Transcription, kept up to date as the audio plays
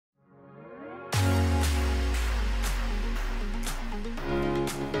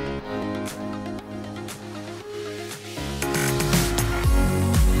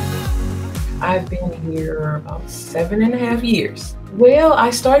I've been here about 7.5 years. Well, I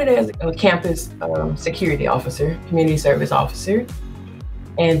started as a campus security officer, community service officer,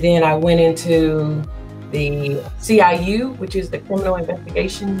 and then I went into the CIU, which is the criminal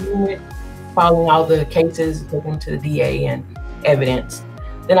investigation unit, following all the cases, taking them to the DA and evidence.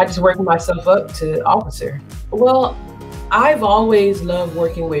 Then I just worked myself up to officer. Well, I've always loved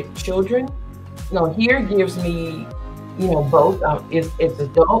working with children. Here gives me, both. It's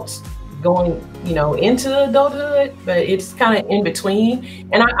adults going, into adulthood, but it's kind of in between.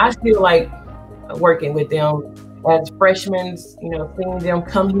 And I feel like working with them as freshmen, seeing them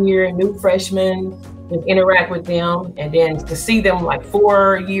come here, new freshmen, and interact with them, and then to see them like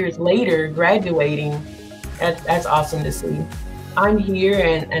 4 years later graduating, that's awesome to see. I'm here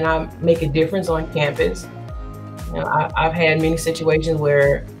and I make a difference on campus. I've had many situations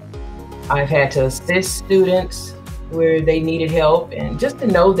where I've had to assist students where they needed help, and just to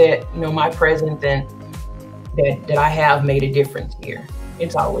know that, my presence and that I have made a difference here.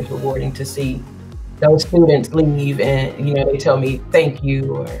 It's always rewarding to see those students leave and, they tell me thank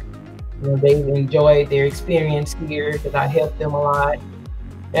you, or, they've enjoyed their experience here because I helped them a lot.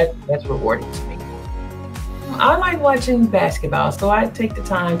 That's rewarding to me. I like watching basketball, so I take the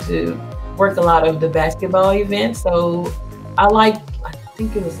time to work a lot of the basketball events. So I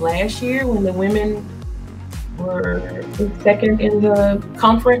think it was last year when the women were second in the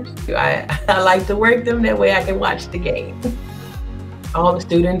conference. I like to work them, that way I can watch the game. All the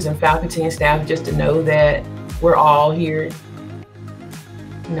students and faculty and staff, just to know that we're all here,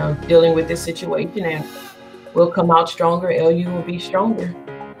 dealing with this situation, and we'll come out stronger. LU will be stronger.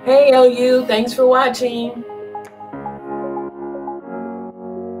 Hey LU, thanks for watching.